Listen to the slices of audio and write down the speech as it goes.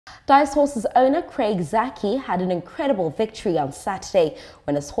Dice Horse's owner Craig Zaki had an incredible victory on Saturday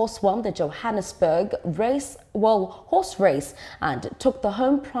when his horse won the Johannesburg horse race and took the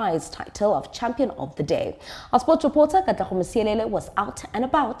home prize title of Champion of the Day. Our sports reporter Katlaho Musielele was out and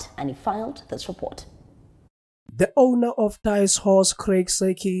about and he filed this report. The owner of Dice Horse, Craig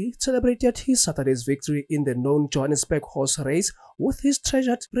Zaki, celebrated his Saturday's victory in the known Johannesburg horse race with his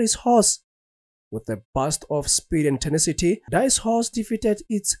treasured racehorse. With a burst of speed and tenacity, Dice Horse defeated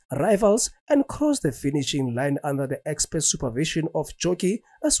its rivals and crossed the finishing line under the expert supervision of jockey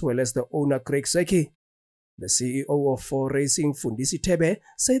as well as the owner Craig Zaki. The CEO of 4 Racing, Fundisi Tebe,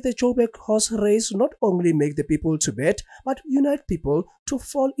 said the Joburg horse race not only make the people to bet, but unite people to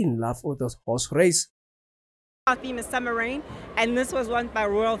fall in love with the horse race. Our theme is Summer Rain, and this was won by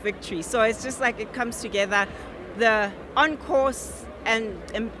Royal Victory. So it's just like it comes together. The on-course and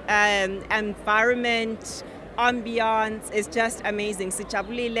environment, ambiance is just amazing.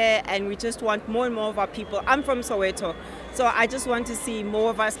 Sichabulile, and we just want more and more of our people. I'm from Soweto, so I just want to see more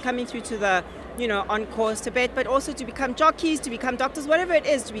of us coming through to the, on course to bet, but also to become jockeys, to become doctors, whatever it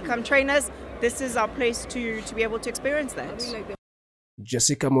is, to become trainers. This is our place to be able to experience that.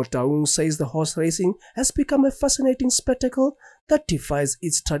 Jessica Motaung says the horse racing has become a fascinating spectacle that defies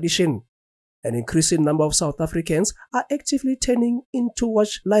its tradition. An increasing number of South Africans are actively turning in to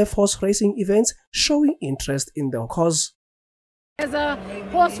watch live horse racing events, showing interest in the cause. As a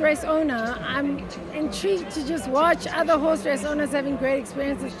horse race owner, I'm intrigued to just watch other horse race owners having great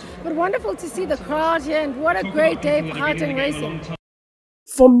experiences. But wonderful to see the crowd here, and what a great day for Turffontein racing.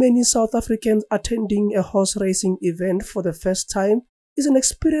 For many South Africans, attending a horse racing event for the first time is an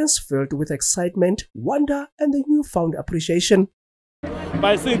experience filled with excitement, wonder, and a newfound appreciation.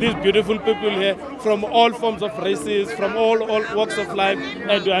 By seeing these beautiful people here from all forms of races, from all walks of life,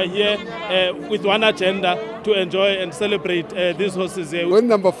 and we are here with one agenda to enjoy and celebrate these horses here. When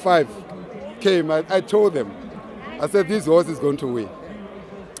number 5 came, I told them, I said, this horse is going to win.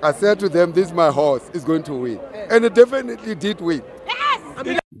 I said to them, this my horse is going to win. And it definitely did win.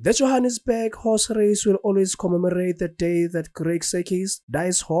 The Johannesburg horse race will always commemorate the day that Craig Zaki's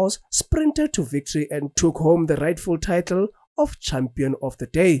Dice Horse sprinted to victory and took home the rightful title of Champion of the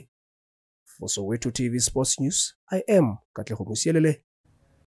Day. For Soweto TV Sports News, I am Katlaho Musielele.